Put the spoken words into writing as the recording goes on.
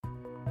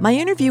My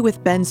interview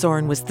with Ben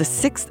Zorn was the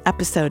 6th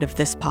episode of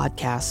this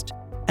podcast,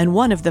 and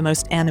one of the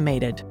most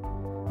animated.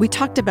 We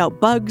talked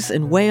about bugs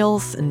and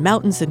whales and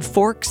mountains and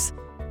forks,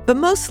 but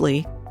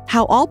mostly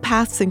how all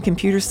paths in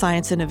computer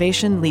science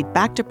innovation lead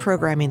back to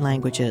programming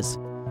languages.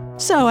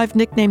 So I've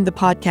nicknamed the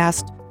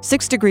podcast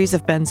 6 Degrees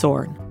of Ben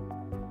Zorn.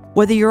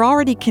 Whether you're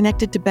already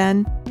connected to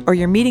Ben or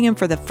you're meeting him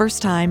for the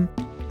first time,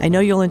 I know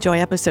you'll enjoy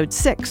episode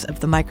 6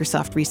 of the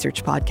Microsoft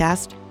Research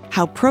Podcast,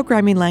 How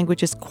Programming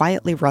Languages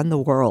Quietly Run the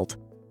World.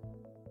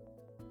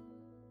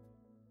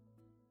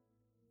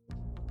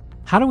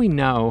 How do we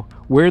know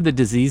where the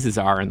diseases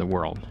are in the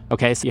world?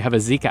 Okay, so you have a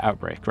Zika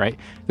outbreak, right?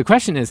 The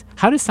question is,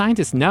 how do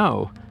scientists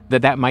know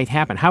that that might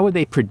happen? How would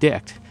they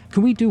predict?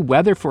 Can we do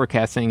weather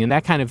forecasting and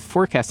that kind of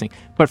forecasting,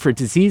 but for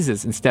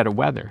diseases instead of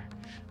weather?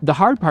 The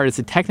hard part is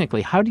that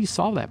technically, how do you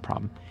solve that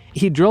problem?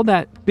 He drilled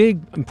that big,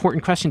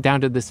 important question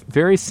down to this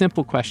very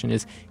simple question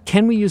is,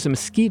 can we use a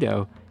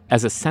mosquito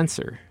as a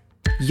sensor?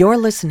 You're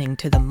listening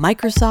to the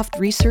Microsoft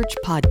Research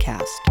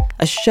Podcast,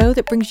 a show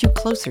that brings you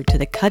closer to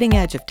the cutting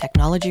edge of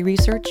technology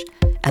research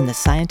and the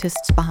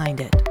scientists behind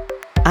it.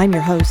 I'm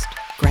your host,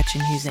 Gretchen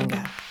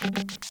Huizinga.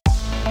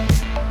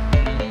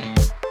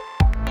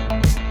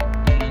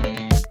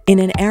 In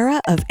an era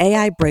of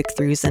AI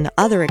breakthroughs and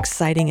other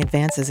exciting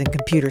advances in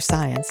computer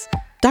science,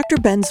 Dr.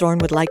 Ben Zorn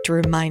would like to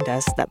remind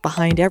us that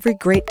behind every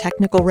great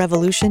technical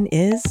revolution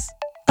is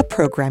a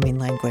programming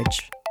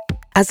language.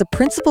 As a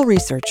principal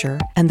researcher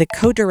and the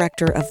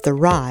co-director of the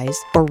RISE,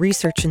 or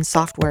Research and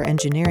Software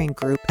Engineering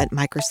Group at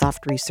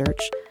Microsoft Research,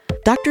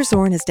 Dr.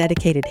 Zorn has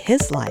dedicated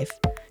his life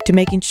to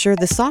making sure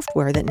the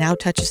software that now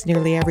touches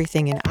nearly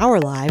everything in our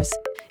lives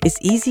is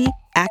easy,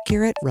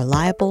 accurate,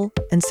 reliable,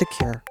 and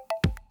secure.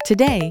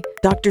 Today,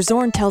 Dr.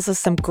 Zorn tells us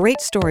some great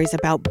stories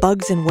about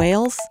bugs and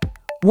whales,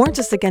 warns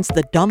us against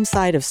the dumb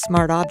side of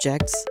smart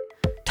objects,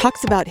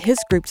 talks about his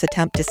group's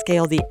attempt to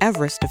scale the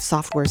Everest of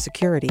software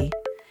security,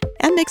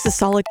 and makes a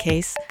solid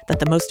case that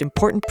the most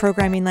important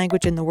programming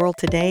language in the world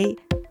today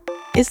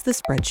is the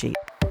spreadsheet.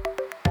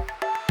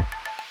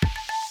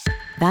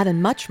 That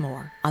and much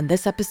more on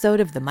this episode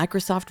of the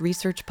Microsoft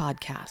Research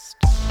Podcast.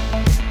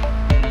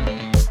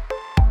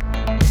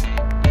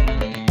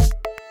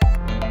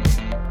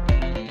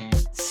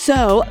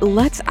 So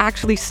let's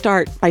actually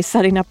start by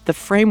setting up the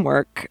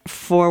framework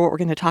for what we're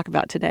going to talk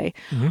about today.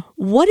 Mm-hmm.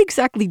 What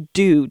exactly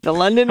do the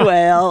London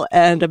whale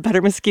and a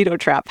better mosquito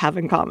trap have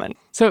in common?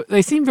 So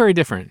they seem very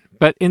different.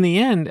 But in the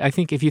end, I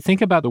think if you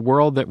think about the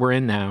world that we're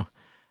in now,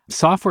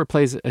 software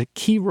plays a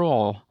key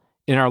role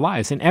in our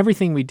lives, in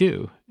everything we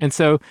do. And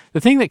so the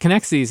thing that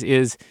connects these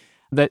is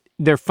that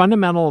they're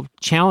fundamental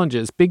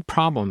challenges, big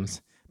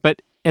problems.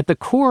 But at the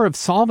core of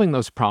solving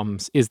those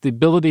problems is the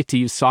ability to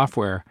use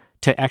software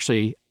to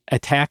actually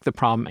attack the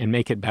problem and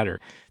make it better.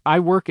 I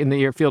work in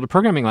the field of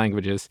programming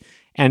languages,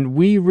 and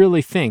we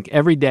really think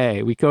every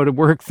day, we go to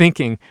work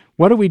thinking,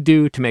 what do we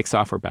do to make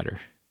software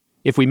better?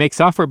 If we make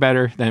software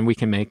better, then we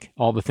can make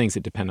all the things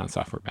that depend on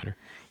software better.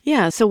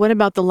 Yeah, so what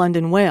about the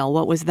London whale?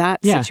 What was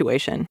that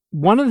situation?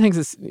 One of the things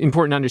that's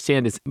important to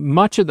understand is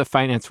much of the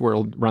finance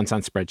world runs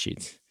on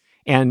spreadsheets.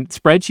 And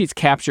spreadsheets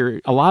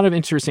capture a lot of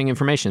interesting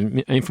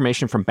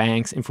information from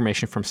banks,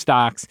 information from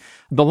stocks.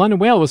 The London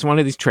whale was one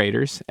of these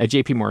traders at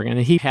JP Morgan,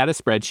 and he had a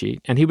spreadsheet,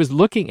 and he was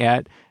looking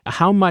at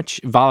how much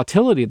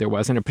volatility there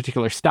was in a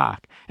particular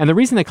stock. And the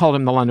reason they called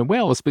him the London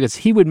whale was because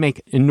he would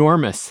make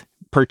enormous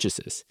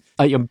purchases,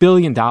 $1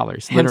 billion.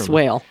 Hence literally.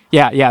 Whale.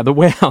 Yeah, the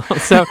whale.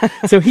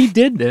 So he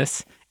did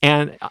this.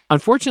 And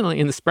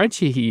unfortunately, in the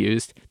spreadsheet he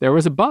used, there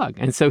was a bug.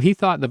 And so he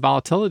thought the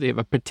volatility of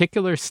a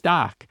particular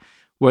stock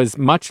was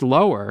much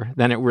lower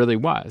than it really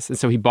was. And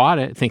so he bought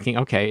it thinking,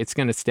 okay, it's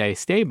going to stay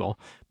stable.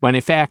 When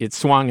in fact, it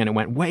swung and it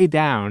went way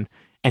down,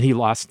 and he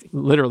lost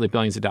literally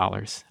billions of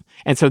dollars.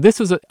 And so this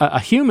was a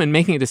human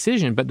making a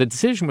decision, but the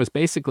decision was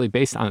basically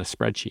based on a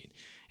spreadsheet.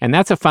 And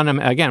that's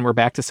again, we're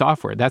back to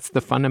software. That's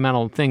the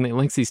fundamental thing that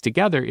links these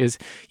together is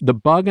the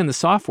bug in the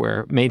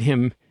software made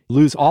him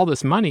lose all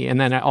this money and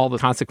then all the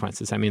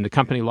consequences. I mean, the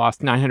company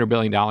lost $900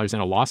 billion in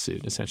a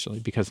lawsuit, essentially,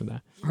 because of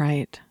that.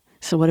 Right.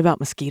 So what about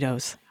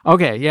mosquitoes?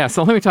 Okay, yeah.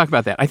 So let me talk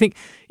about that. I think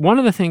one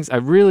of the things I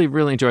really,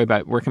 really enjoy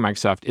about working at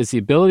Microsoft is the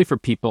ability for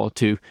people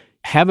to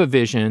have a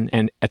vision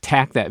and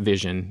attack that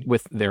vision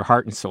with their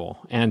heart and soul.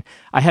 And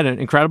I had an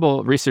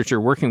incredible researcher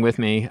working with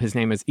me. His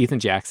name is Ethan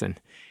Jackson.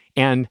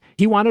 And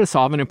he wanted to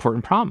solve an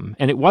important problem.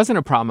 And it wasn't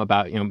a problem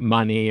about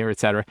money or et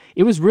cetera.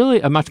 It was really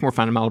a much more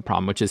fundamental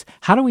problem, which is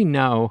how do we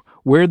know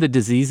where the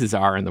diseases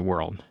are in the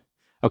world?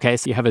 Okay,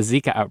 so you have a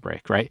Zika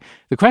outbreak, right?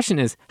 The question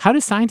is, how do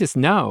scientists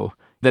know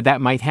that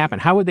that might happen?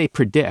 How would they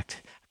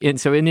predict? And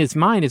so in his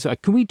mind is,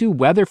 can we do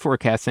weather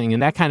forecasting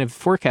and that kind of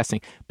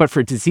forecasting, but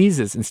for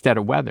diseases instead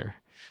of weather?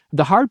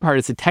 The hard part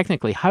is that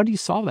technically, how do you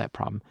solve that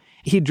problem?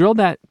 He drilled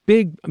that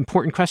big,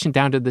 important question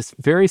down to this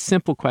very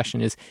simple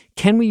question is,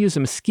 can we use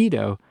a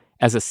mosquito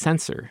as a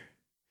sensor?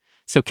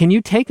 So can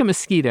you take a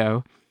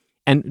mosquito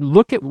and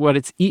look at what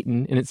it's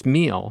eaten in its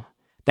meal?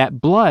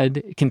 That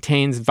blood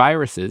contains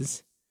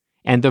viruses,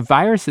 and the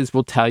viruses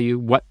will tell you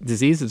what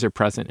diseases are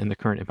present in the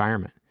current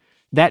environment.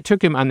 that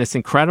took him on this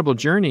incredible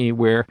journey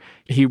where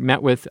he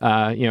met with,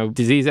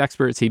 disease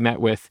experts. He met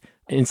with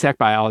insect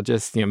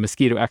biologists,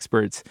 mosquito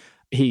experts.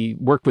 He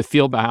worked with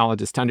field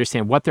biologists to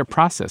understand what their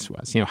process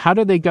was. How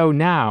do they go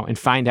now and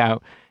find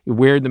out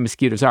where the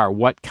mosquitoes are,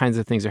 what kinds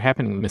of things are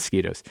happening with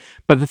mosquitoes.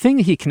 But the thing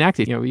that he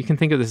connected, you can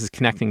think of this as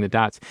connecting the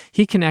dots.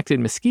 He connected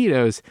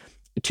mosquitoes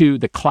to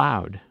the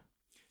cloud.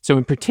 So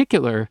in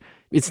particular,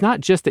 it's not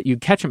just that you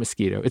catch a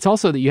mosquito. It's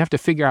also that you have to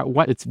figure out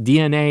what its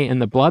DNA in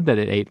the blood that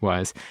it ate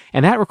was.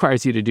 And that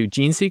requires you to do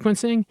gene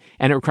sequencing,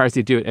 and it requires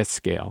you to do it at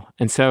scale.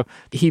 And so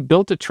he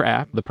built a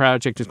trap. The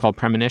project is called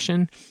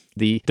Premonition.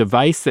 The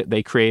device that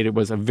they created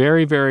was a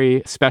very,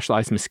 very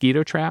specialized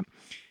mosquito trap.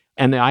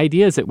 And the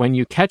idea is that when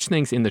you catch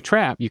things in the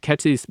trap, you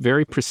catch these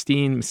very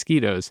pristine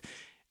mosquitoes,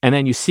 and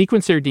then you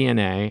sequence their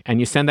DNA and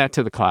you send that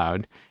to the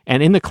cloud.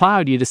 And in the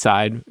cloud, you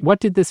decide, what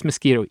did this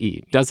mosquito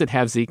eat? Does it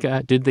have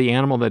Zika? Did the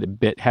animal that it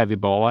bit have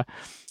Ebola?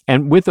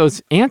 And with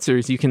those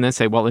answers, you can then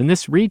say, well, in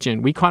this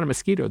region, we caught a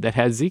mosquito that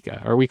had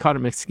Zika, or we caught a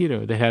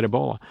mosquito that had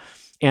Ebola.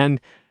 And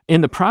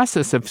in the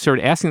process of sort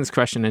of asking this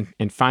question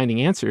and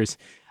finding answers,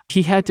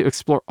 he had to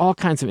explore all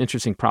kinds of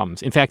interesting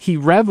problems. In fact, he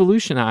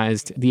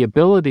revolutionized the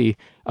ability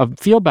of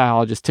field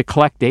biologists to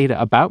collect data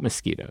about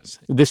mosquitoes.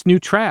 This new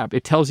trap,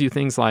 it tells you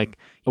things like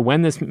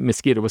when this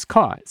mosquito was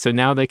caught. So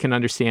now they can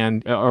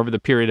understand over the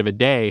period of a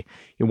day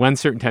when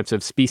certain types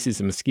of species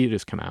of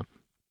mosquitoes come out.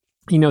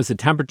 He knows the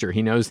temperature.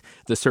 He knows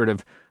the sort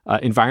of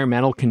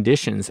environmental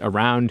conditions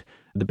around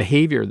the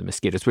behavior of the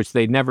mosquitoes, which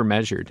they'd never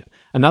measured.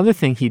 Another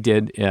thing he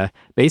did,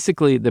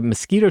 basically the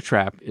mosquito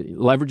trap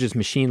leverages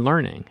machine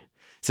learning.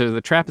 So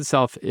the trap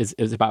itself is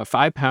about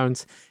 5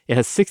 pounds. It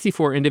has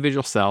 64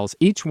 individual cells.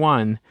 Each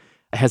one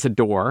has a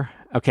door.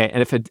 Okay,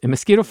 and if a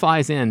mosquito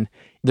flies in,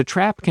 the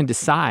trap can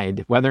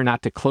decide whether or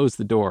not to close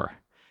the door.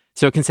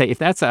 So it can say, if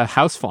that's a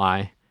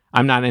housefly,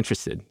 I'm not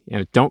interested.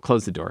 Don't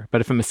close the door.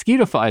 But if a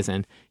mosquito flies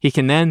in, he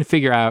can then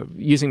figure out,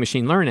 using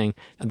machine learning,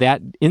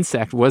 that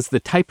insect was the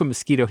type of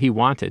mosquito he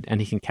wanted,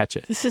 and he can catch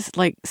it. This is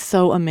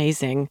so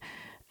amazing.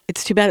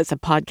 It's too bad it's a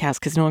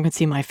podcast because no one can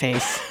see my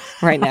face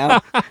right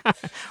now.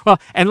 Well,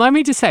 and let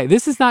me just say,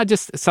 this is not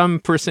just some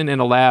person in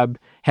a lab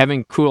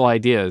having cool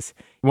ideas.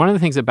 One of the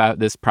things about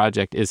this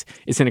project is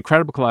it's an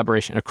incredible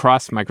collaboration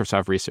across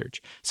Microsoft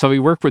Research. So we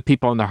worked with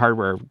people in the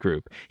hardware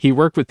group. He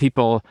worked with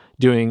people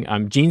doing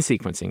gene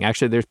sequencing.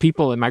 Actually, there's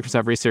people at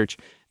Microsoft Research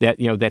that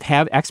that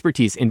have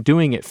expertise in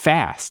doing it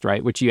fast,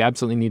 right? Which you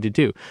absolutely need to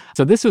do.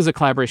 So this was a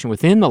collaboration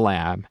within the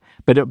lab,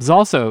 but it was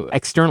also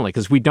externally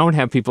because we don't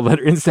have people that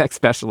are insect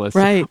specialists,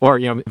 right, or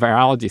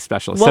virology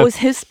specialists. What was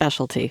his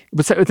specialty?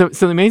 So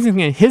the amazing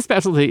thing, his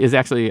specialty is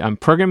actually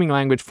programming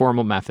language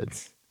formal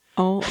methods.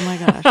 Oh my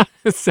gosh.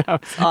 So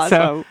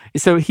awesome.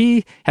 So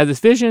he had this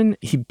vision,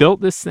 he built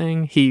this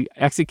thing, he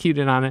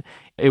executed on it.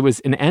 It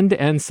was an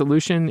end-to-end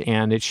solution,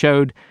 and it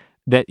showed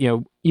that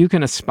you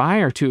can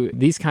aspire to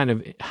these kind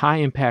of high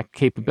impact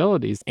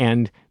capabilities,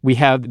 and we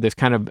have this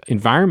kind of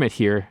environment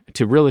here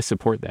to really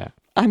support that.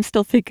 I'm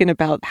still thinking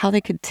about how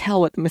they could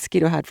tell what the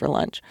mosquito had for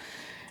lunch.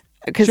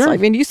 Because sure.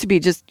 it used to be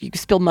just you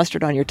spilled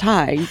mustard on your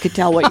tie, you could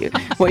tell what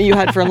you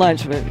had for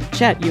lunch. But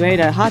Chet, you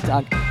ate a hot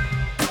dog.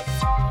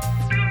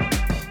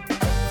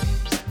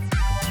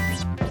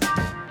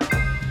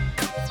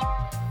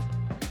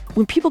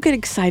 When people get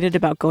excited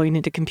about going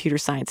into computer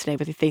science today,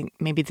 but they think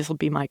maybe this will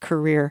be my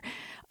career,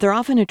 they're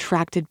often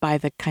attracted by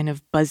the kind of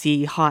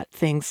buzzy, hot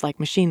things like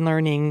machine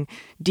learning,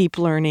 deep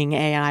learning,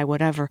 AI,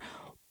 whatever.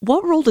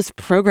 What role does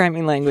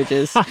programming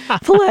languages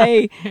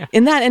play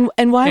in that?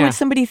 And why would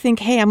somebody think,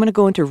 hey, I'm going to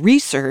go into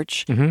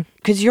research?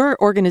 Because your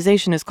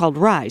organization is called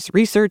RISE,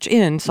 Research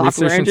in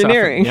Software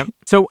Engineering. Yep.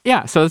 So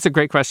that's a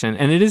great question.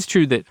 And it is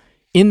true that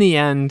in the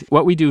end,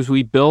 what we do is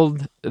we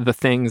build the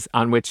things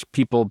on which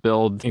people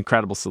build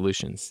incredible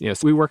solutions. So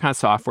we work on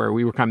software.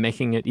 We work on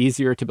making it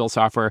easier to build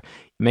software,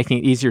 making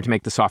it easier to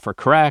make the software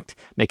correct,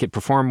 make it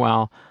perform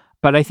well.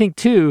 But I think,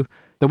 too,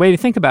 the way to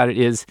think about it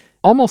is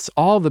almost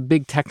all the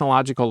big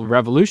technological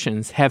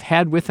revolutions have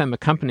had with them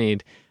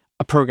accompanied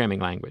a programming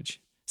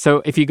language.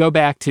 So if you go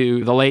back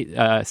to the late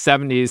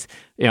 70s,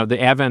 the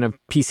advent of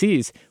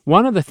PCs,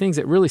 one of the things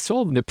that really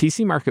sold in the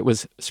PC market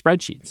was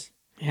spreadsheets.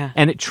 Yeah.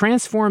 And it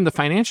transformed the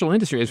financial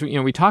industry, as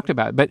we talked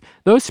about. But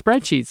those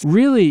spreadsheets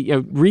really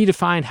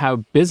redefined how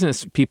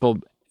business people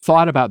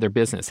thought about their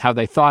business, how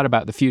they thought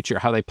about the future,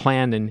 how they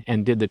planned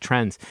and did the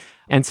trends.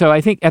 And so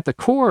I think at the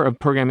core of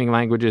programming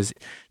languages,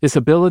 this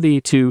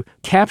ability to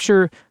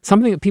capture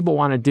something that people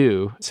want to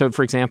do. So,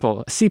 for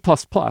example, C++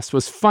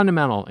 was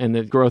fundamental in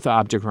the growth of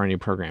object-oriented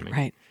programming.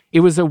 Right. It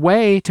was a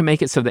way to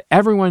make it so that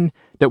everyone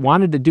that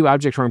wanted to do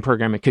object-oriented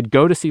programming could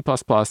go to C++.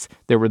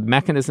 There were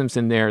mechanisms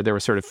in there. There were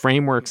sort of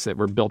frameworks that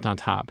were built on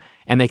top,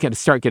 and they could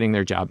start getting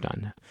their job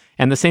done.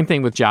 And the same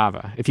thing with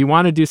Java. If you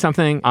want to do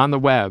something on the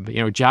web,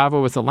 Java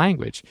was a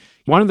language.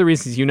 One of the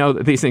reasons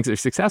that these things are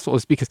successful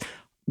is because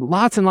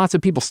lots and lots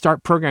of people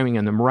start programming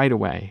in them right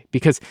away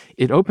because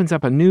it opens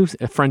up a new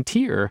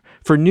frontier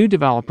for new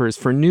developers,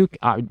 for new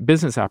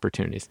business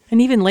opportunities.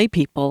 And even lay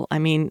people, I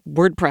mean,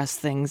 WordPress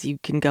things, you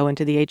can go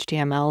into the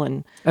HTML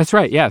and... That's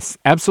right. Yes,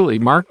 absolutely.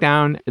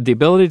 Markdown, the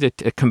ability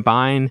to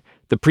combine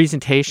the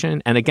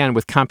presentation, and again,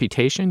 with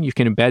computation, you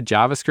can embed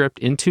JavaScript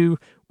into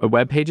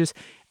web pages.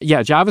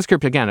 Yeah,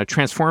 JavaScript, again, a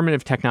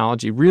transformative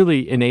technology,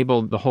 really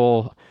enabled the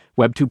whole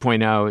Web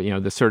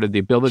 2.0, the sort of the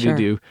ability to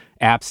do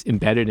apps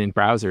embedded in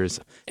browsers.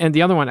 And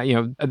the other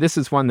one, this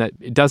is one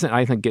that doesn't,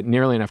 I think, get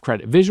nearly enough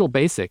credit. Visual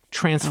Basic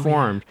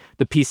transformed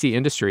the PC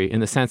industry in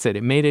the sense that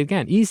it made it,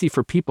 again, easy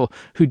for people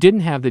who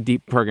didn't have the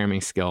deep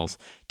programming skills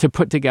to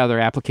put together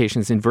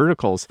applications in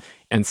verticals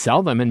and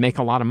sell them and make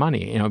a lot of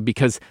money,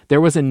 because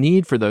there was a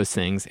need for those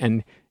things.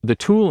 And the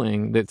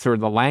tooling, that sort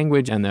of the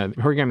language and the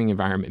programming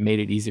environment made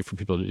it easy for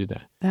people to do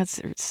that.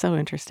 That's so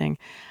interesting.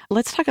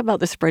 Let's talk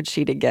about the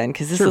spreadsheet again,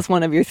 because this is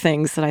one of your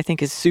things that I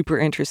think is super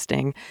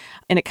interesting.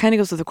 And it kind of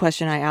goes with the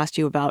question I asked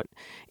you about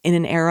in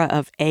an era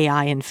of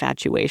AI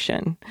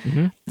infatuation.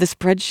 Mm-hmm. The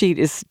spreadsheet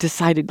is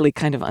decidedly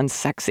kind of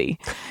unsexy.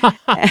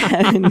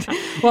 And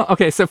well,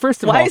 okay, so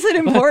first of all... Why is it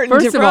important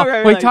to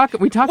programming?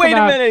 We talk Wait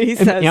about a minute, he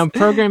says.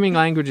 Programming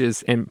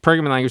languages and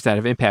programming languages that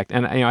have impact.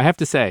 And I have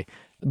to say,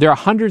 there are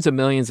hundreds of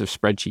millions of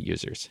spreadsheet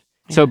users.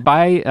 Yeah. So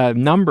by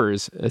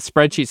numbers,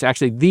 spreadsheets is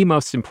actually the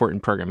most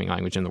important programming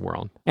language in the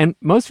world. And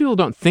most people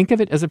don't think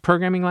of it as a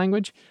programming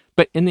language,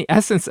 but in the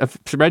essence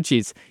of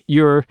spreadsheets,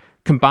 you're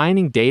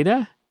combining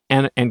data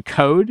and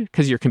code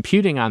because you're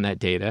computing on that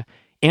data,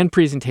 and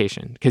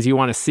presentation because you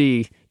want to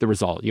see the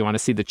result. You want to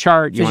see the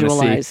chart, you want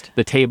to see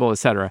the table, et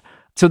cetera.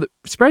 So the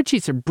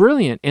spreadsheets are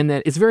brilliant in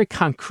that it's very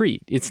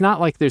concrete. It's not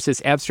like there's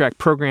this abstract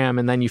program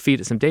and then you feed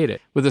it some data.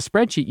 With a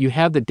spreadsheet, you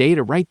have the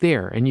data right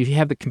there and you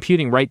have the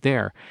computing right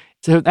there.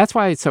 So that's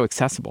why it's so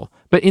accessible.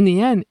 But in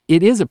the end,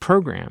 it is a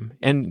program.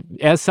 And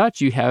as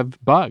such, you have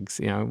bugs,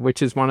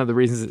 which is one of the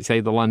reasons that, say,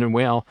 the London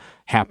Whale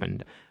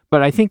happened.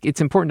 But I think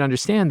it's important to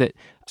understand that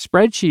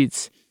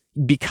spreadsheets,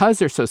 because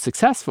they're so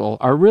successful,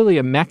 are really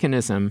a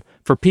mechanism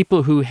for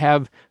people who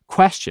have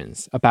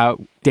questions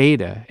about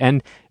data.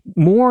 And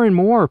more and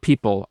more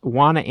people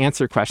want to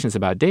answer questions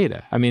about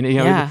data. I mean,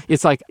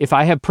 it's like if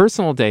I have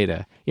personal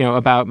data,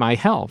 about my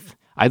health,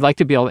 I'd like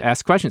to be able to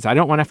ask questions. I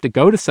don't want to have to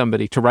go to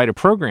somebody to write a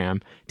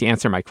program to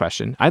answer my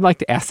question. I'd like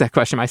to ask that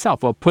question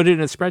myself. Well, put it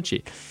in a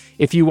spreadsheet.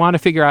 If you want to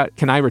figure out,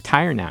 can I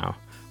retire now,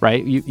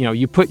 right?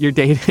 You put your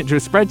data into a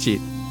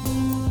spreadsheet.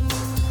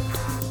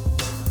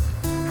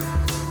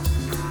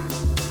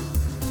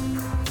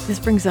 This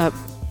brings up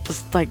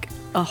just like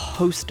a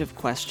host of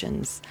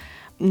questions,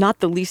 not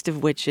the least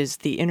of which is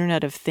the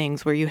Internet of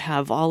Things, where you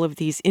have all of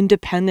these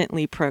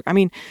independently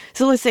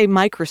so let's say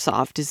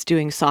Microsoft is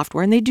doing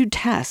software and they do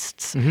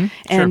tests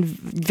and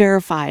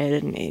verify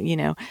it.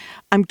 And,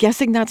 I'm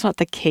guessing that's not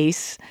the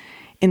case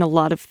in a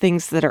lot of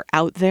things that are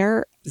out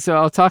there. So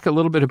I'll talk a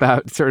little bit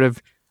about sort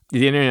of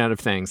the Internet of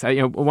Things.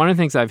 One of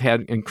the things I've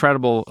had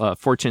incredible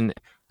fortune.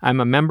 I'm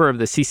a member of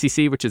the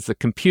CCC, which is the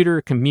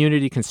Computer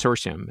Community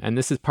Consortium. And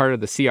this is part of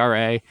the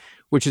CRA,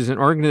 which is an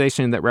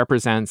organization that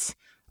represents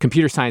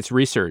computer science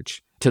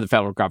research to the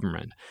federal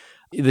government.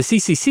 The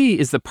CCC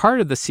is the part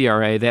of the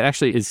CRA that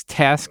actually is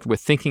tasked with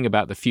thinking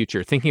about the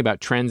future, thinking about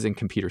trends in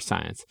computer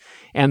science.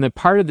 And the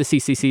part of the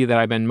CCC that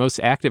I've been most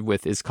active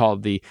with is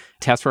called the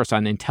Task Force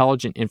on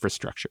Intelligent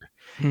Infrastructure.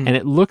 And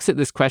it looks at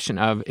this question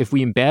of if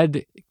we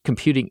embed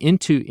computing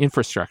into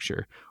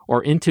infrastructure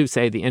or into,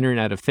 say, the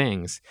Internet of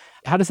Things,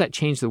 how does that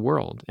change the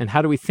world? And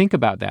how do we think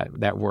about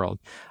that world?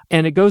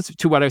 And it goes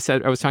to what I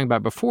was talking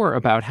about before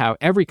about how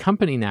every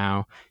company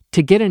now,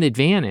 to get an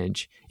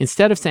advantage,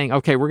 instead of saying,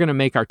 okay, we're going to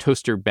make our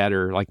toaster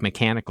better, like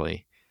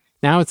mechanically,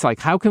 now it's like,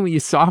 how can we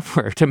use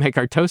software to make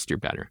our toaster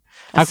better?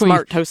 A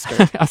smart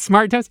toaster. A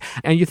smart toaster.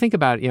 And you think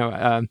about,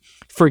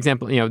 for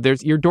example,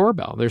 there's your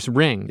doorbell. There's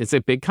Ring. It's a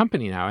big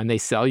company now, and they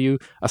sell you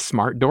a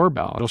smart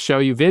doorbell. It'll show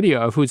you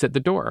video of who's at the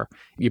door.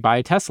 You buy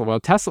a Tesla. Well,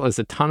 Tesla is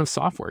a ton of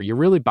software. You're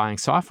really buying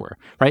software,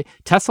 right?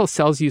 Tesla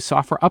sells you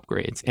software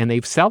upgrades, and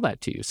they sell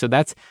that to you. So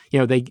that's,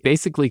 they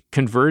basically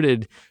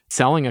converted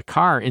selling a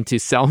car into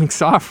selling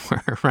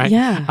software, right?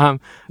 Yeah.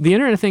 The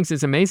Internet of Things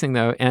is amazing,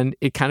 though, and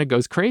it kind of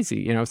goes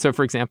crazy. So,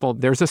 for example,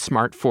 there's a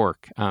smart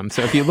fork.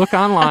 So if you look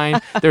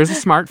online, there's a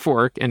smart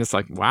fork, and it's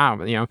like,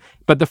 wow,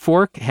 but the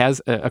fork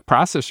has a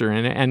processor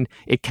in it, and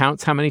it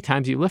counts how many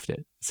times you lift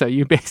it. So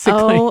you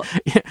basically...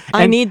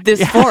 I need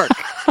this fork.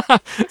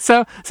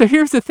 So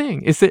here's the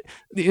thing, is that,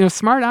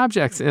 smart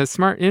objects,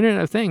 smart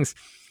Internet of Things,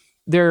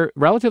 they're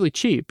relatively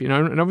cheap.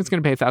 No one's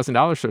going to pay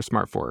 $1,000 for a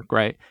smart fork,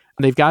 right?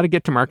 They've got to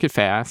get to market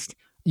fast.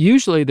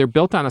 Usually they're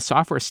built on a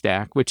software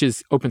stack, which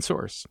is open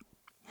source.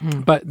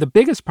 But the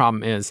biggest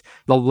problem is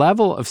the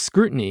level of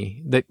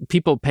scrutiny that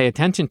people pay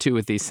attention to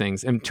with these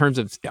things in terms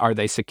of, are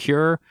they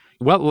secure?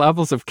 What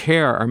levels of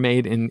care are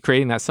made in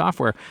creating that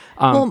software?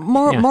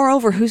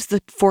 Moreover, who's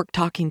the fork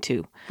talking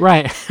to?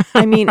 Right.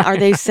 I mean, are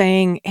they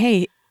saying,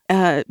 hey,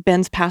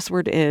 Ben's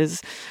password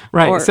is...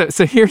 Right.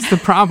 So here's the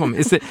problem,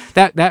 is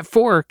that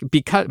fork,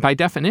 because by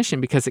definition,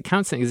 because it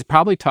counts things, it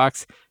probably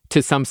talks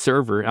to some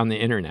server on the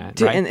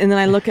internet. Right? And then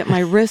I look at my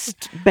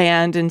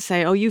wristband and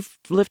say, oh, you've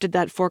lifted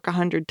that fork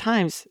 100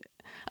 times.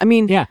 I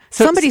mean,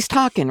 somebody's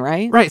talking,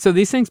 right? Right. So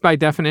these things by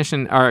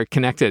definition are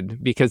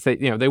connected because they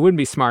wouldn't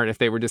be smart if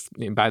they were just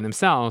by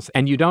themselves.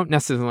 And you don't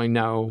necessarily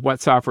know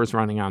what software is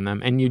running on them.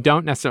 And you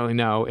don't necessarily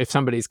know if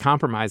somebody's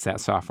compromised that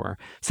software.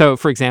 So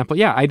for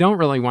example, I don't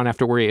really want to have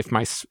to worry if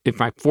my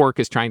fork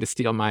is trying to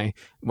steal my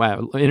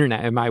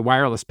internet, my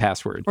wireless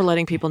password. Or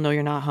letting people know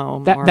you're not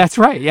home. That's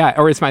right. Yeah.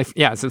 Or it's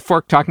the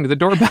fork talking to the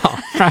doorbell.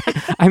 Right.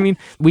 I mean,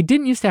 we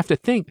didn't used to have to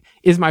think,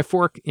 is my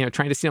fork,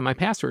 trying to steal my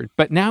password?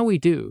 But now we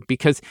do,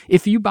 because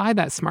if you buy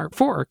that smart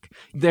fork,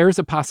 there's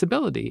a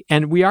possibility.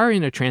 And we are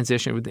in a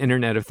transition with the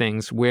Internet of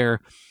Things where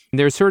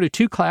there's sort of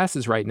two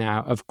classes right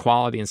now of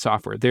quality in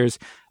software. There's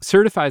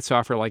certified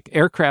software like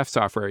aircraft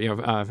software,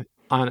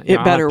 on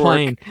a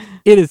plane. Work.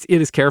 It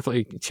is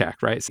carefully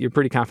checked, right? So you're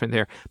pretty confident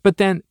there. But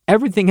then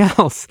everything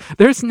else,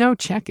 there's no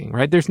checking,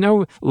 right? There's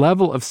no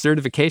level of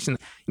certification.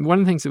 One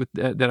of the things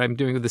that I'm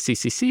doing with the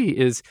CCC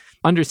is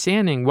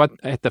understanding what,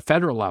 at the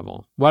federal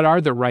level, what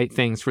are the right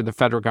things for the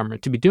federal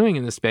government to be doing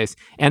in this space.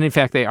 And in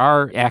fact, they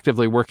are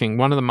actively working.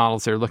 One of the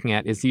models they're looking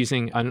at is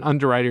using an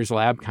underwriter's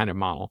lab kind of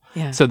model.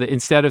 Yeah. So that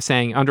instead of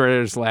saying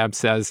underwriter's lab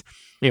says,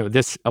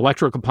 this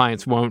electrical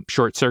appliance won't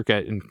short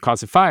circuit and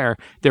cause a fire,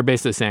 they're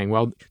basically saying,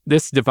 well,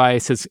 this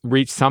device has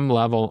reached some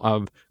level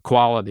of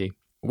quality,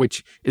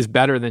 which is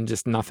better than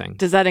just nothing.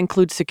 Does that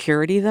include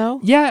security, though?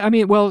 Yeah, I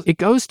mean, well, it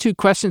goes to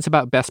questions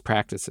about best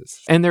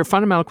practices. And they're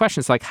fundamental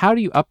questions like, how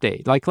do you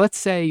update? Like, let's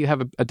say you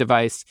have a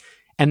device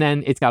and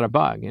then it's got a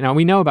bug.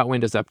 We know about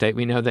Windows Update.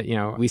 We know that,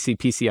 we see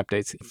PC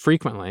updates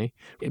frequently.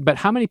 But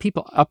how many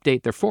people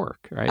update their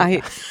fork,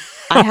 right?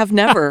 I have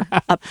never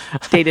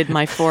updated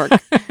my fork.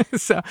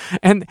 So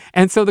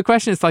the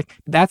question is like,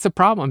 that's a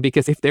problem,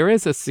 because if there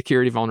is a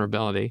security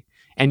vulnerability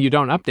and you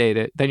don't update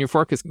it, then your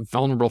fork is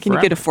vulnerable forever.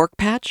 Can you get a fork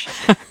patch?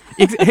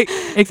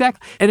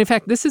 Exactly. And in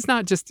fact, this is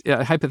not just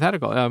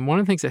hypothetical. One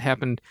of the things that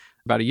happened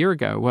about a year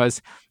ago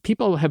was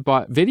people had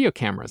bought video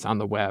cameras on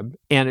the web,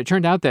 and it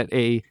turned out that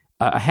a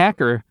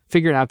hacker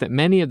figured out that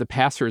many of the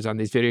passwords on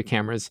these video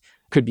cameras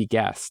could be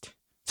guessed.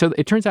 So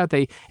it turns out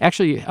they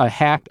actually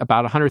hacked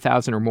about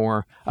 100,000 or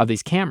more of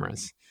these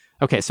cameras.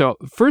 Okay, so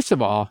first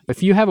of all,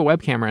 if you have a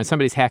web camera and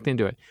somebody's hacked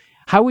into it,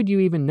 how would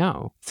you even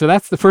know? So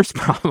that's the first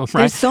problem,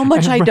 right? There's so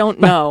much I don't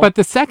know. But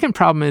the second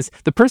problem is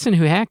the person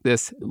who hacked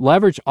this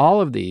leveraged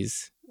all of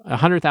these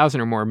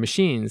 100,000 or more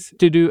machines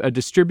to do a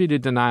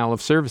distributed denial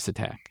of service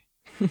attack.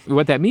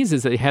 What that means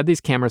is that they had these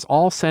cameras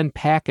all send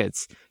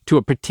packets to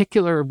a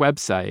particular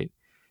website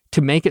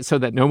to make it so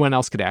that no one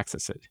else could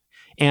access it.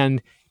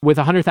 And with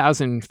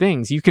 100,000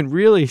 things, you can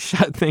really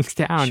shut things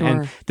down. Sure.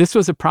 And this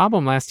was a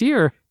problem last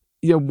year.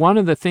 One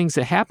of the things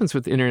that happens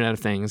with the Internet of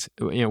Things,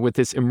 with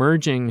this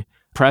emerging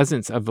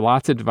presence of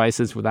lots of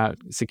devices without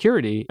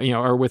security,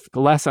 or with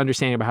less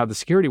understanding about how the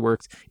security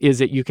works, is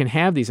that you can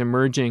have these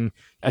emerging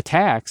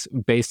attacks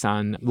based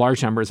on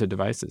large numbers of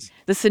devices.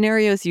 The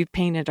scenarios you've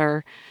painted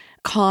are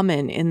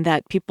common in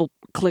that people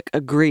click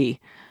agree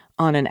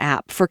on an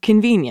app for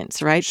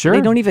convenience, right? Sure.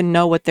 They don't even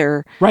know what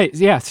they're... Right,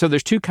 yeah. So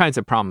there's two kinds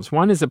of problems.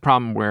 One is a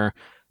problem where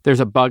there's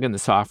a bug in the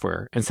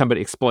software and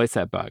somebody exploits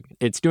that bug.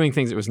 It's doing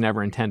things it was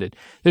never intended.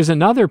 There's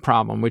another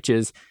problem, which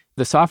is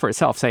the software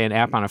itself, say an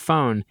app on a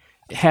phone,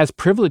 has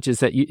privileges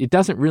that it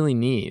doesn't really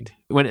need.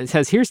 When it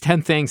says, here's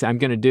 10 things I'm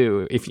going to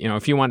do if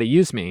you want to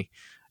use me,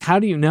 how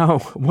do you know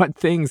what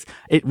things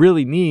it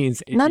really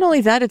needs? Not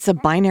only that, it's a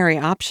binary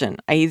option.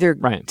 I either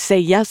say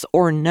yes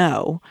or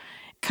no.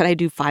 Could I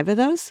do 5 of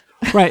those?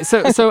 Right.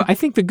 So I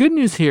think the good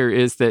news here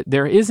is that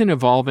there is an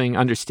evolving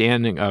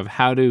understanding of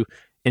how to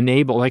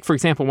enable, like, for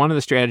example, one of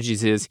the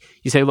strategies is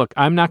you say, look,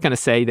 I'm not going to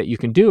say that you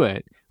can do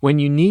it. When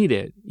you need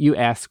it, you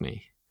ask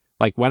me.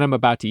 Like when I'm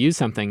about to use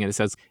something and it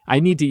says,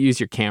 I need to use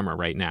your camera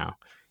right now.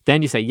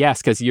 Then you say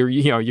yes, because you're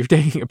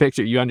taking a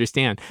picture, you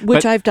understand.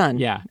 Which I've done.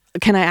 Yeah.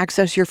 Can I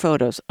access your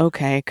photos?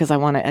 Okay, because I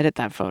want to edit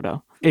that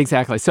photo.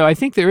 Exactly. So I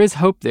think there is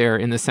hope there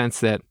in the sense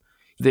that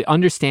the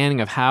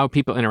understanding of how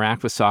people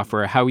interact with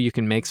software, how you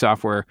can make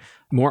software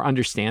more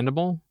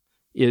understandable,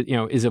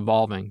 is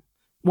evolving.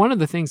 One of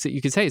the things that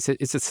you could say is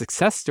it's a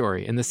success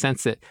story in the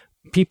sense that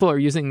people are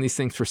using these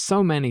things for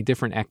so many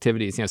different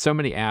activities, so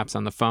many apps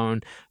on the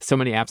phone, so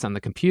many apps on the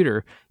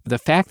computer. The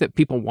fact that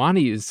people want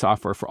to use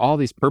software for all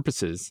these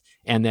purposes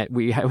and that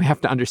we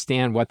have to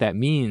understand what that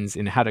means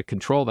and how to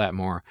control that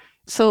more.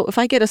 So if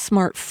I get a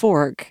smart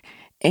fork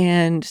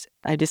and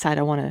I decide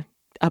I want to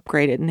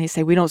upgrade it and they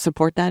say, we don't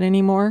support that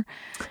anymore,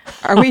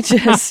 are we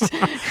just...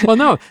 Well,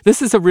 no,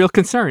 this is a real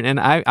concern. And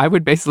I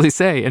would basically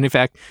say, and in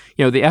fact,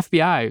 the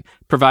FBI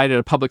provided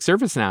a public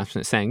service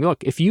announcement saying,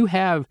 look, if you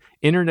have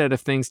Internet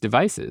of Things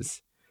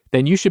devices,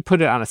 then you should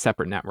put it on a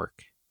separate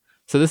network.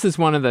 So this is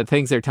one of the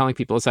things they're telling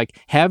people. It's like,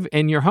 have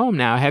in your home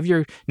now, have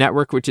your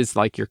network, which is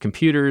like your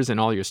computers and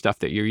all your stuff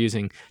that you're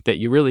using that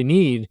you really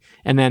need,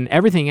 and then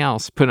everything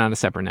else put on a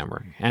separate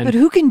network. But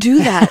who can do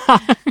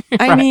that?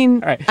 I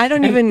mean, I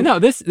don't even... No,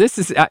 this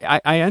is,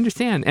 I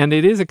understand, and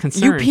it is a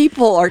concern. You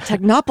people are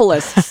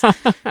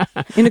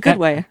technopolists in a good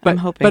way, I'm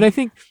hoping. But I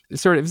think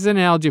sort of, it's an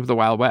analogy with the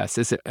Wild West.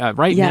 Is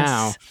right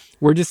now,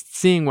 we're just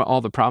seeing what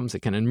all the problems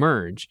that can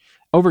emerge.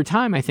 Over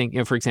time, I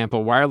think, for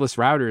example, wireless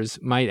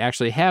routers might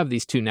actually have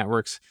these two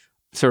networks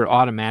sort of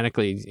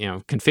automatically,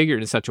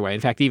 configured in such a way. In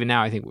fact, even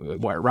now, I think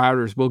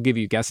routers will give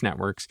you guest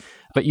networks,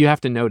 but you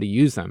have to know to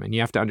use them, and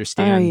you have to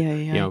understand,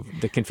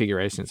 the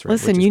configurations. Right,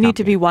 listen, you need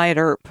to be Wyatt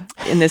Earp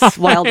in this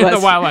Wild West.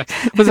 The Wild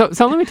West.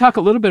 So let me talk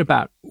a little bit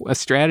about a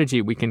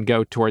strategy we can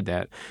go toward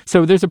that.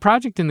 So there's a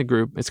project in the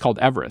group. It's called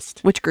Everest.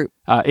 Which group?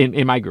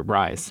 In my group,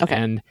 Rise. Okay.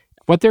 And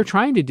what they're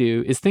trying to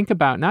do is think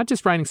about not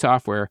just writing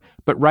software,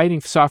 but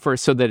writing software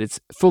so that it's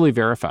fully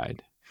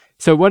verified.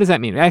 So what does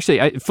that mean?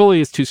 Actually,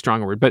 fully is too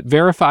strong a word, but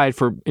verified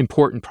for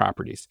important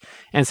properties.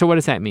 And so what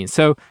does that mean?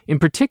 So in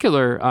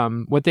particular,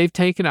 what they've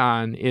taken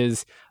on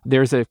is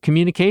there's a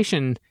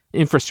communication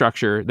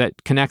infrastructure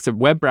that connects a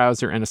web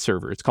browser and a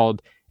server. It's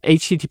called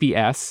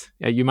HTTPS.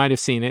 You might have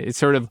seen it. It's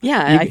sort of...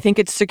 Yeah, I think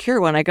it's secure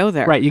when I go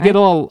there. Right. You get a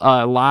little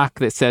lock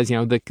that says,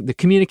 the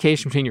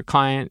communication between your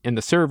client and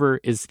the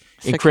server is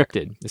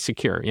encrypted,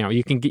 secure.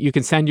 You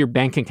can send your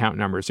bank account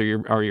numbers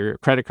or your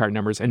credit card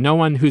numbers, and no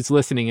one who's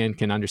listening in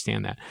can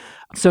understand that.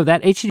 So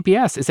that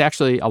HTTPS is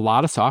actually a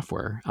lot of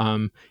software.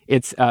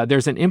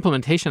 There's an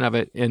implementation of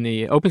it in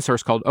the open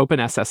source called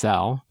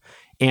OpenSSL.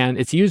 And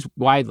it's used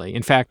widely.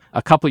 In fact,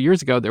 a couple of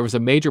years ago, there was a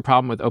major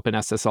problem with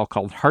OpenSSL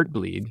called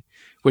Heartbleed,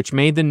 which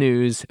made the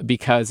news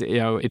because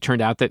it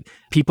turned out that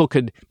people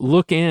could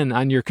look in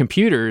on your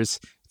computers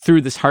through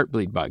this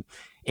Heartbleed bug.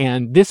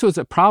 And this was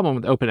a problem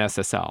with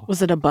OpenSSL.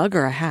 Was it a bug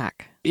or a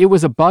hack? It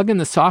was a bug in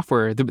the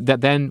software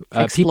that then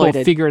people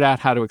figured out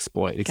how to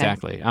exploit.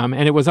 Exactly. Okay.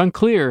 And it was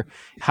unclear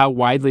how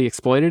widely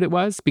exploited it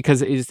was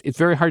because it's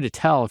very hard to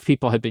tell if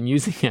people had been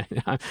using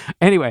it.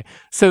 Anyway,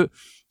 so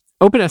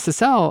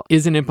OpenSSL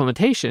is an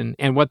implementation,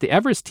 and what the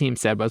Everest team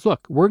said was,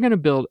 look, we're going to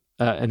build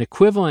an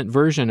equivalent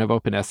version of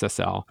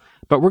OpenSSL,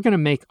 but we're going to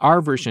make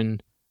our version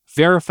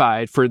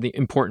verified for the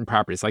important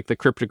properties, like the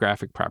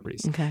cryptographic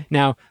properties. Okay.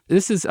 Now,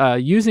 this is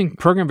using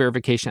program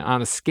verification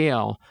on a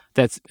scale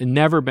that's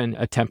never been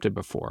attempted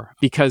before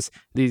because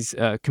these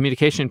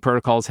communication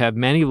protocols have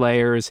many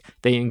layers.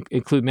 They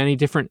include many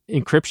different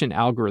encryption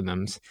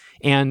algorithms.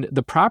 And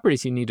the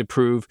properties you need to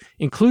prove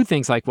include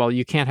things like, well,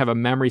 you can't have a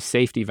memory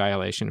safety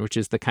violation, which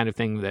is the kind of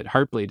thing that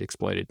Heartbleed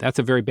exploited. That's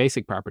a very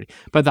basic property.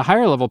 But the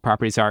higher level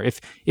properties are,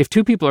 if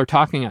two people are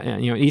talking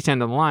each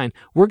end of the line,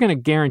 we're going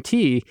to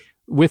guarantee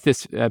with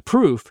this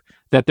proof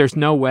that there's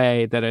no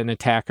way that an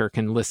attacker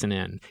can listen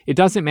in. It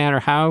doesn't matter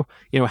how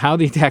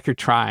the attacker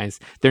tries,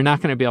 they're not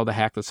going to be able to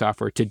hack the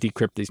software to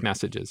decrypt these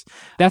messages.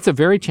 That's a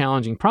very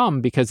challenging problem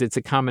because it's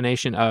a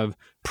combination of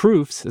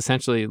proofs,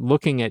 essentially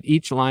looking at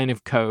each line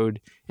of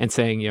code and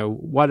saying,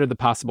 what are the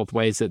possible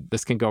ways that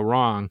this can go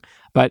wrong?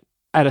 But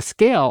at a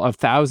scale of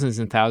thousands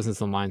and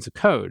thousands of lines of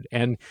code.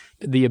 And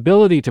the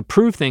ability to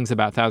prove things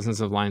about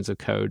thousands of lines of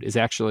code is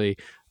actually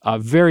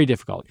very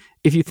difficult.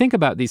 If you think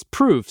about these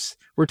proofs,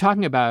 we're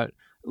talking about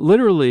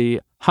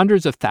literally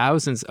hundreds of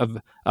thousands of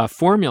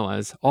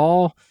formulas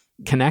all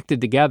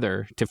connected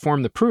together to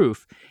form the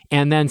proof,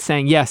 and then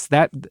saying, yes,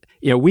 that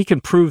we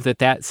can prove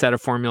that set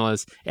of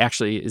formulas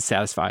actually is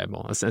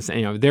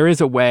satisfiable. There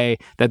is a way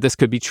that this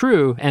could be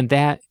true, and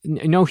that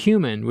no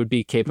human would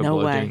be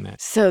capable of doing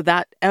that. So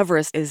that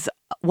Everest is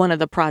one of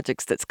the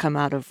projects that's come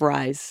out of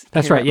Rise.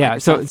 That's right. Yeah.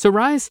 So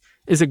Rise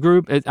is a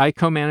group. I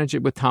co-manage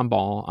it with Tom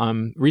Ball.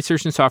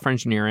 Research and Software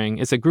Engineering.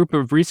 It's a group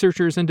of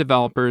researchers and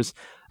developers.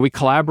 We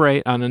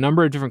collaborate on a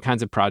number of different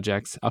kinds of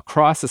projects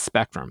across the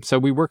spectrum. So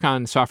we work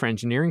on software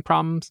engineering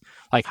problems,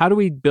 like how do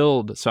we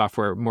build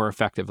software more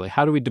effectively?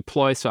 How do we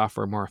deploy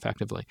software more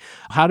effectively?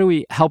 How do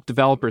we help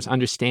developers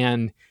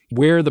understand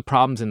where the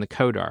problems in the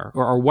code are,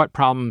 or what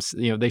problems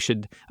they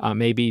should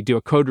maybe do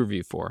a code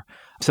review for?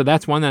 So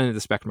that's one end of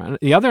the spectrum.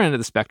 The other end of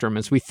the spectrum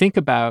is we think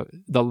about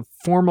the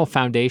formal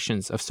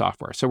foundations of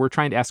software. So we're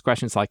trying to ask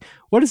questions like,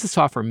 what does the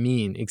software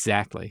mean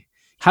exactly?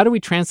 How do we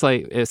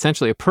translate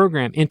essentially a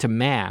program into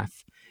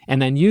math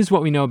and then use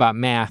what we know about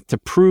math to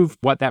prove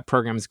what that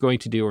program is going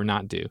to do or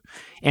not do?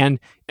 And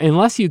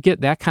unless you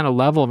get that kind of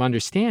level of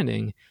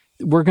understanding,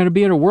 we're going to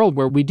be in a world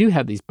where we do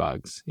have these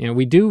bugs.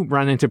 We do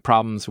run into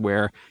problems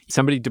where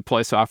somebody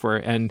deploys software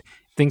and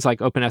things like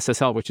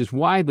OpenSSL, which is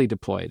widely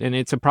deployed. And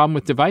it's a problem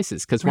with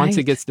devices because once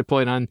it gets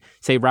deployed on,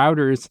 say,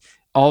 routers,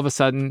 all of a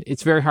sudden,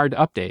 it's very hard to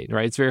update,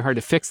 right? It's very hard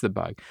to fix the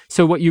bug.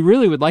 So what you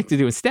really would like to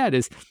do instead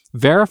is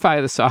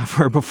verify the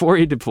software before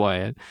you deploy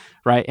it,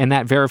 right? And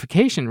that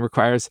verification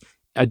requires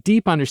a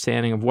deep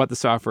understanding of what the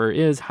software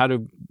is, how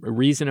to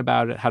reason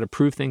about it, how to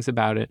prove things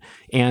about it,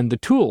 and the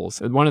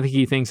tools. One of the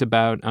key things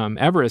about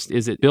Everest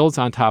is it builds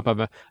on top of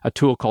a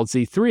tool called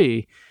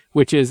Z3,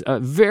 which is a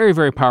very,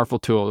 very powerful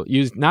tool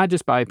used not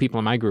just by people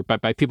in my group,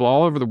 but by people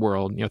all over the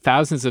world,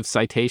 thousands of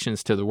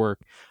citations to the work,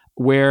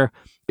 where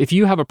if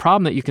you have a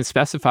problem that you can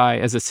specify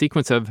as a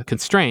sequence of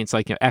constraints,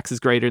 like x is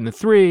greater than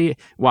 3,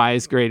 y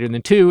is greater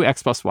than 2,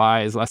 x plus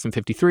y is less than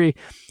 53,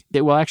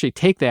 it will actually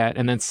take that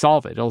and then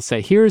solve it. It'll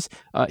say, here's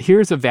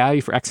a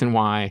value for x and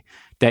y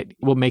that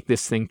will make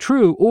this thing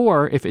true,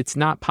 or if it's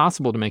not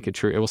possible to make it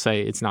true, it will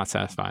say it's not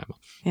satisfiable.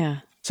 Yeah.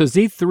 So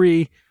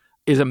Z3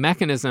 is a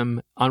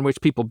mechanism on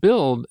which people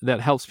build that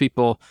helps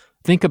people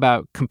think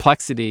about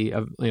complexity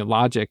of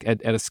logic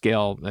at a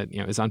scale that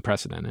is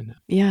unprecedented.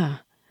 Yeah.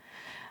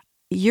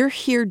 You're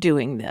here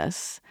doing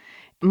this.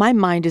 My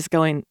mind is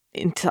going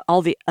into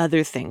all the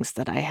other things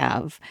that I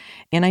have,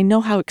 and I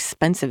know how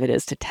expensive it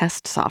is to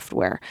test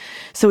software.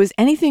 So this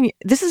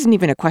isn't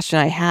even a question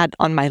I had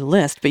on my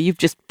list, but you've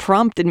just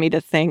prompted me to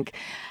think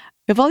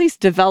of all these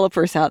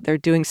developers out there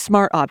doing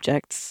smart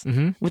objects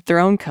with their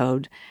own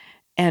code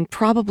and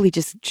probably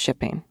just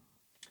shipping.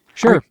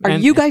 Sure. Are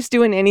you guys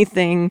doing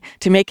anything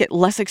to make it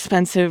less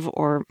expensive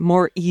or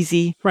more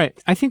easy? Right.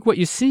 I think what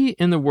you see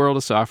in the world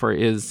of software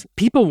is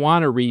people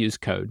want to reuse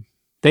code.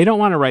 They don't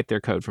want to write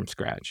their code from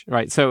scratch,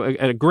 right? So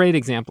a great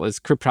example is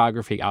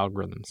cryptography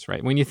algorithms,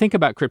 right? When you think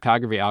about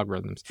cryptography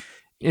algorithms,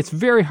 it's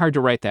very hard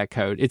to write that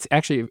code. It's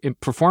actually, in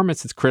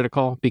performance is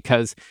critical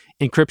because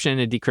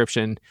encryption and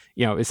decryption,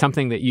 is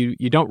something that you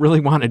don't really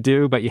want to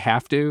do, but you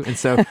have to. And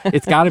so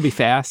it's got to be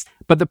fast.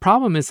 But the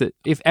problem is that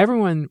if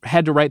everyone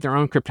had to write their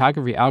own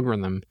cryptography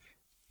algorithm,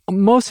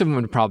 most of them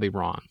would probably be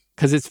wrong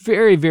because it's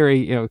very,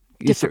 very,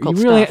 difficult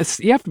stuff.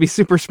 You have to be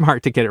super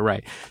smart to get it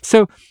right.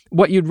 So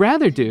what you'd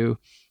rather do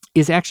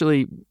is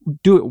actually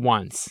do it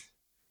once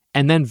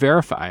and then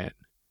verify it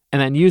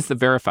and then use the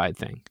verified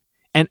thing.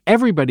 And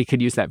everybody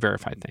could use that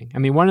verified thing. I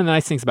mean, one of the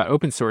nice things about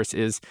open source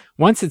is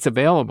once it's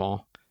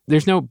available,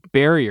 there's no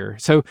barrier.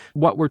 So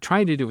what we're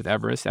trying to do with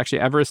Everest, actually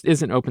Everest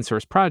is an open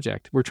source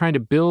project. We're trying to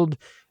build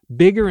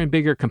bigger and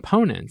bigger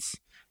components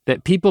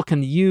that people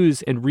can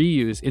use and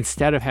reuse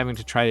instead of having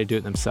to try to do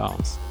it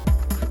themselves.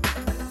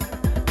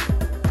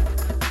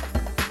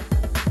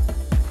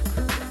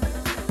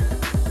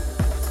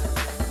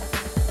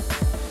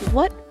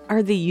 What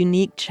are the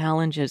unique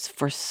challenges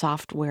for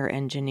software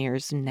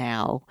engineers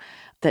now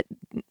that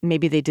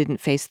maybe they didn't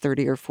face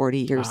 30 or 40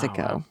 years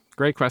ago? Wow.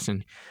 Great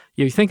question.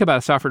 You think about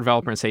a software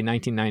developer in, say,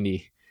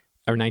 1990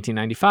 or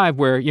 1995,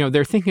 where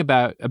they're thinking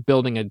about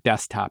building a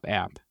desktop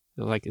app.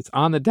 Like it's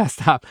on the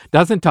desktop,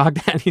 doesn't talk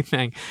to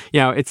anything.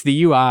 It's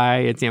the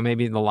UI, it's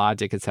maybe the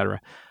logic, et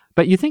cetera.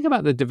 But you think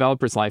about the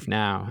developer's life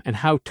now and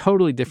how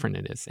totally different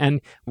it is.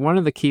 And one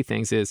of the key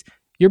things is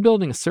you're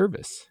building a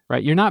service,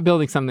 right? You're not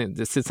building something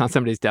that sits on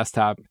somebody's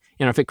desktop.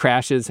 If it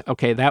crashes,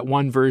 okay, that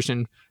one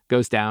version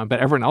goes down, but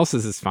everyone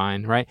else's is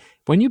fine, right?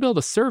 When you build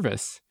a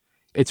service,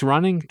 it's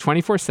running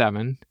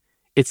 24/7.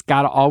 It's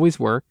got to always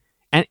work.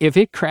 And if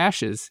it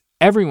crashes,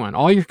 everyone,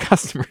 all your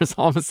customers,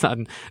 all of a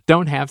sudden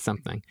don't have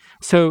something.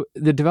 So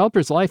the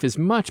developer's life is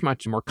much,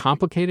 much more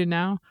complicated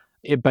now.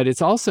 But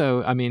it's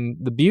also,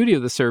 the beauty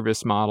of the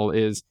service model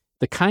is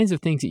the kinds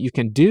of things that you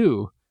can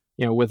do,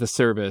 with a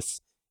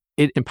service.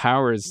 It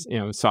empowers,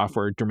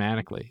 software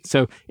dramatically.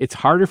 So it's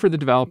harder for the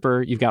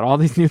developer. You've got all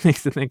these new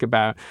things to think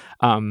about.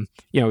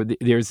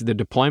 There's the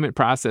deployment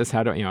process.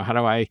 How do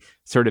I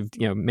sort of,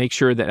 make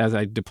sure that as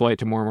I deploy it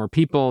to more and more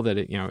people that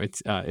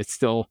it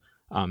still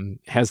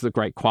has the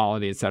right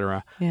quality, et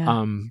cetera.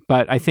 Yeah.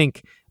 But I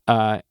think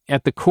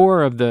at the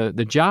core of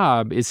the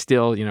job is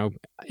still,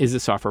 is the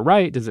software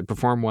right? Does it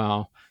perform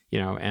well?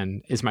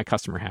 And is my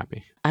customer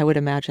happy? I would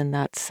imagine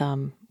that's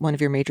one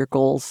of your major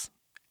goals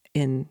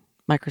in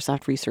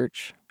Microsoft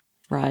Research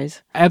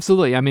Rise.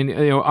 Absolutely.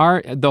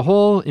 The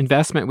whole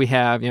investment we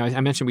have,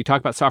 I mentioned we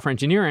talk about software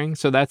engineering,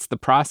 so that's the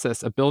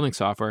process of building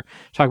software.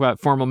 Talk about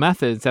formal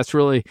methods, that's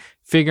really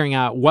figuring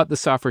out what the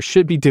software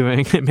should be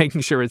doing and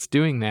making sure it's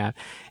doing that.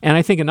 And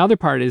I think another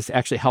part is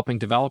actually helping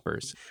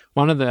developers.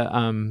 One of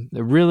the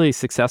really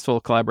successful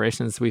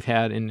collaborations we've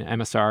had in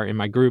MSR in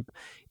my group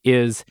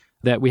is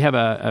that we have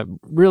a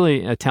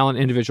really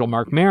talented individual,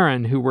 Mark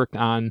Marin, who worked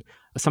on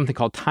something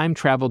called time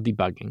travel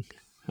debugging.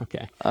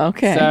 Okay.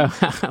 So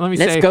let me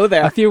say go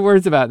there. A few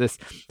words about this.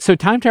 So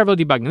time travel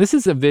debugging, this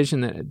is a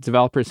vision that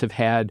developers have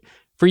had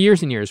for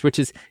years and years, which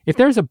is if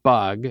there's a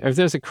bug, or if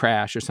there's a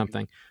crash or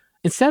something,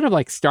 instead of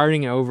like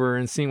starting over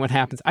and seeing what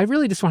happens, I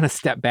really just want to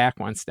step back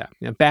one step,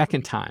 back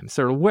in time.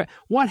 Sort of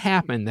what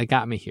happened that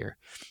got me here?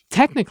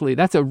 Technically,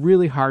 that's a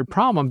really hard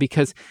problem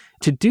because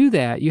to do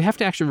that, you have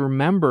to actually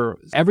remember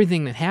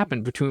everything that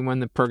happened between when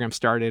the program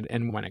started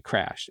and when it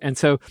crashed. And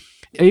so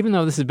even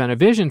though this has been a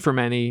vision for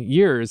many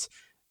years,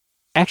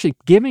 actually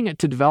giving it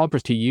to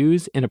developers to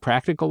use in a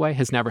practical way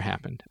has never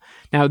happened.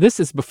 Now, this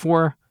is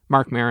before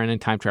Mark Marin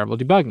and time travel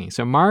debugging.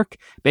 So Mark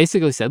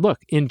basically said, look,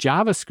 in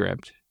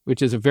JavaScript,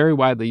 which is a very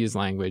widely used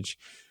language,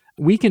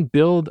 we can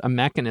build a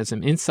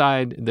mechanism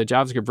inside the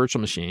JavaScript virtual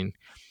machine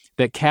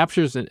that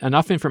captures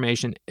enough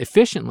information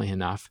efficiently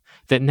enough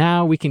that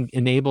now we can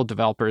enable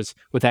developers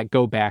with that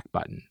go back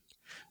button.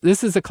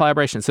 This is a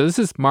collaboration. So this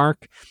is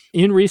Mark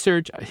in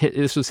research.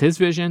 This was his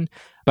vision.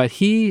 But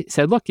he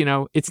said, look,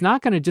 it's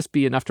not going to just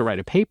be enough to write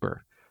a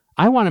paper.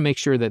 I want to make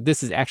sure that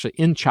this is actually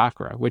in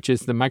Chakra, which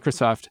is the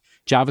Microsoft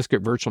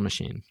JavaScript virtual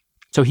machine.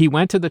 So he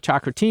went to the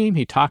Chakra team,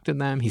 he talked to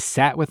them, he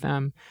sat with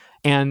them.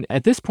 And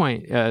at this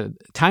point,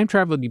 time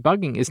travel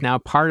debugging is now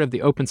part of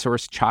the open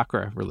source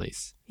Chakra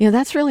release.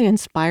 That's really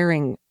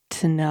inspiring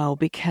to know,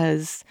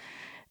 because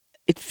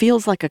it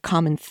feels like a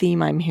common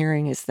theme I'm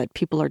hearing is that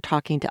people are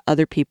talking to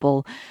other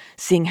people,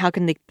 seeing how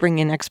can they bring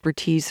in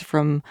expertise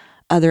from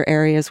other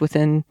areas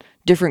within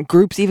different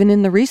groups, even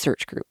in the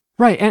research group.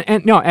 Right.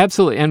 And no,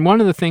 absolutely. And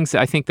one of the things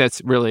that I think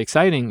that's really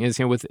exciting is,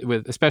 with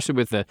especially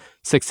with the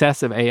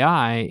success of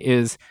AI,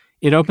 is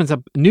it opens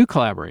up new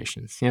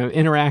collaborations,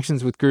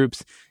 interactions with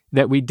groups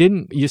that we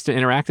didn't used to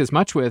interact as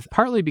much with,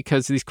 partly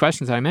because of these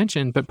questions I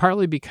mentioned, but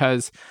partly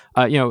because,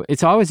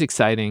 it's always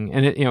exciting.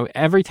 And,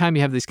 every time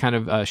you have this kind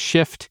of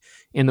shift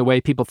in the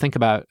way people think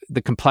about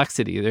the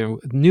complexity, there are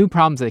new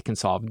problems they can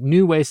solve,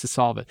 new ways to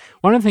solve it.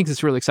 One of the things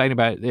that's really exciting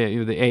about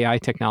the AI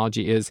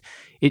technology is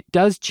it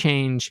does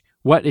change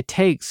what it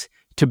takes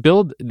to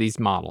build these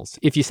models.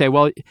 If you say,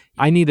 well,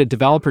 I need a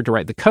developer to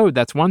write the code,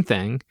 that's one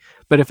thing.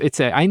 But if it's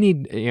I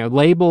need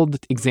labeled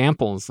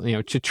examples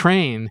to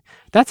train,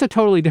 that's a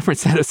totally different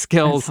set of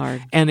skills. That's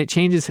hard. And it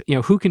changes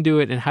who can do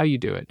it and how you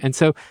do it. And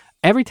so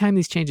every time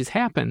these changes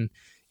happen,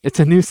 it's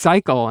a new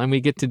cycle, and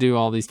we get to do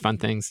all these fun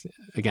things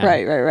again.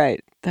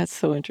 Right. That's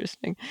so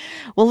interesting.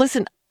 Well,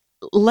 listen,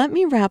 let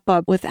me wrap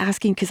up with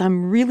asking, because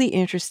I'm really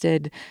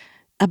interested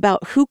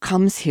about who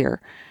comes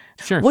here.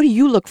 Sure. What do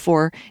you look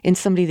for in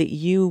somebody that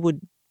you would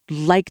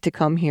like to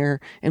come here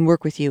and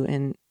work with you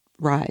in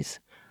Rise?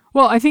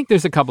 Well, I think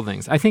there's a couple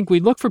things. I think we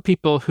look for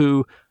people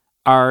who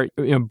are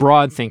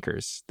broad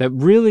thinkers that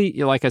really,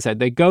 like I said,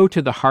 they go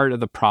to the heart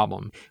of the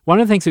problem. One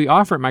of the things we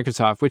offer at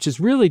Microsoft, which is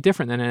really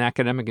different than an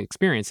academic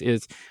experience,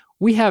 is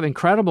we have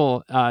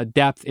incredible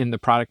depth in the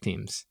product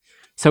teams.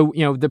 So,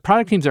 the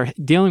product teams are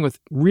dealing with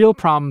real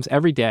problems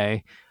every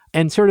day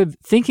and sort of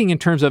thinking in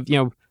terms of,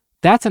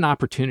 that's an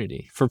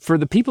opportunity for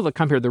the people that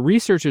come here, the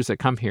researchers that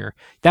come here.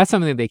 That's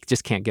something that they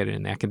just can't get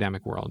in the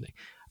academic world.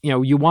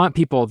 You want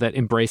people that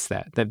embrace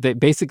that they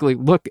basically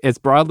look as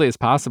broadly as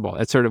possible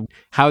at sort of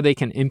how they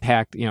can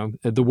impact,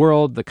 the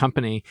world, the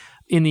company.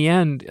 In the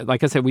end,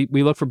 like I said,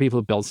 we look for people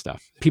who build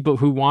stuff, people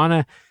who want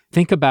to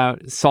think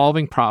about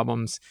solving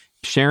problems,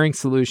 sharing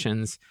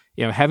solutions,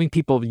 having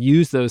people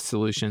use those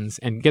solutions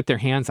and get their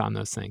hands on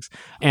those things.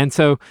 And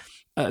so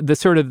the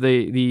sort of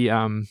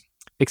the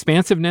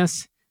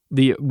expansiveness,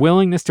 the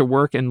willingness to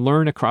work and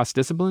learn across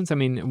disciplines. I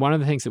mean, one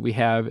of the things that we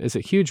have is a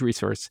huge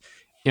resource.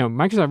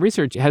 Microsoft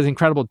Research has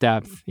incredible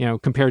depth,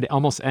 compared to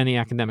almost any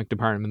academic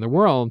department in the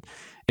world.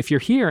 If you're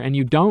here and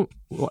you don't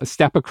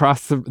step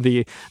across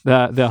the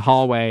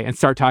hallway and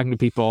start talking to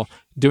people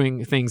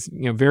doing things,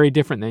 very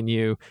different than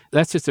you,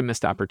 that's just a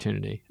missed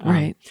opportunity.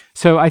 Right.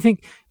 So I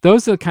think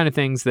those are the kind of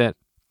things that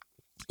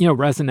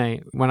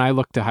resonate when I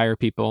look to hire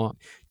people.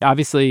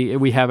 Obviously,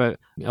 we have a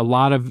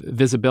lot of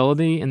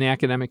visibility in the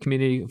academic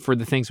community for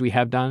the things we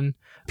have done.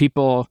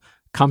 People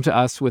come to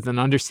us with an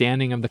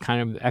understanding of the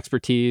kind of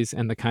expertise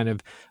and the kind of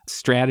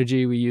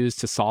strategy we use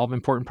to solve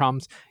important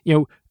problems.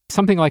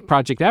 Something like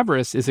Project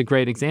Everest is a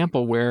great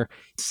example where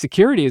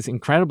security is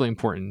incredibly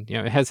important.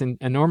 It has an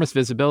enormous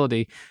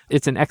visibility.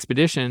 It's an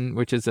expedition,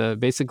 which is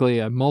basically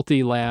a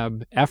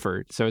multi-lab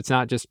effort. So it's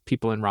not just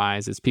people in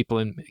Rise, it's people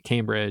in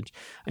Cambridge.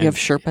 You have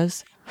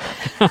Sherpas?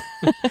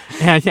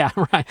 Yeah,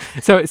 right.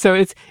 So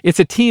it's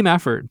a team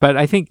effort. But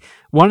I think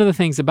one of the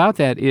things about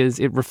that is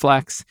it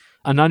reflects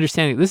an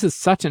understanding this is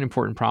such an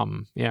important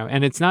problem,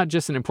 and it's not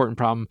just an important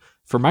problem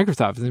for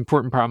Microsoft, it's an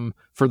important problem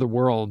for the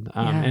world.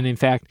 And in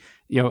fact,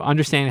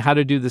 understanding how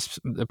to do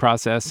the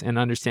process and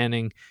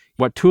understanding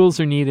what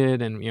tools are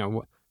needed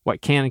and,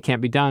 what can and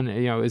can't be done,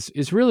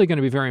 is really going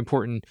to be very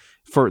important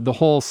for the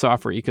whole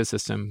software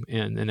ecosystem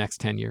in the next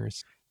 10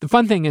 years. The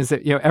fun thing is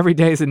that, every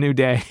day is a new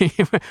day.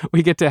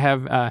 We get to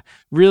have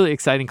really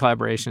exciting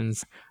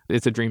collaborations.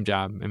 It's a dream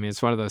job. I mean,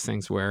 it's one of those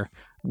things where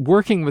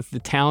working with the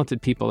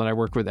talented people that I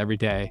work with every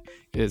day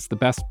is the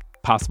best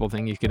possible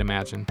thing you could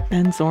imagine.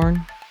 Ben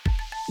Zorn,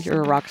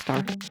 you're a rock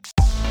star.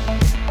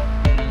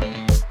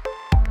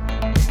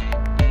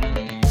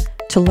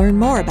 To learn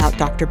more about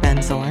Dr.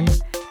 Ben Zorn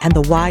and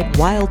the wide,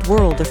 wild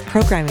world of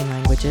programming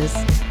languages,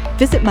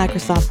 visit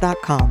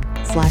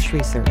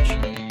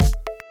Microsoft.com/research.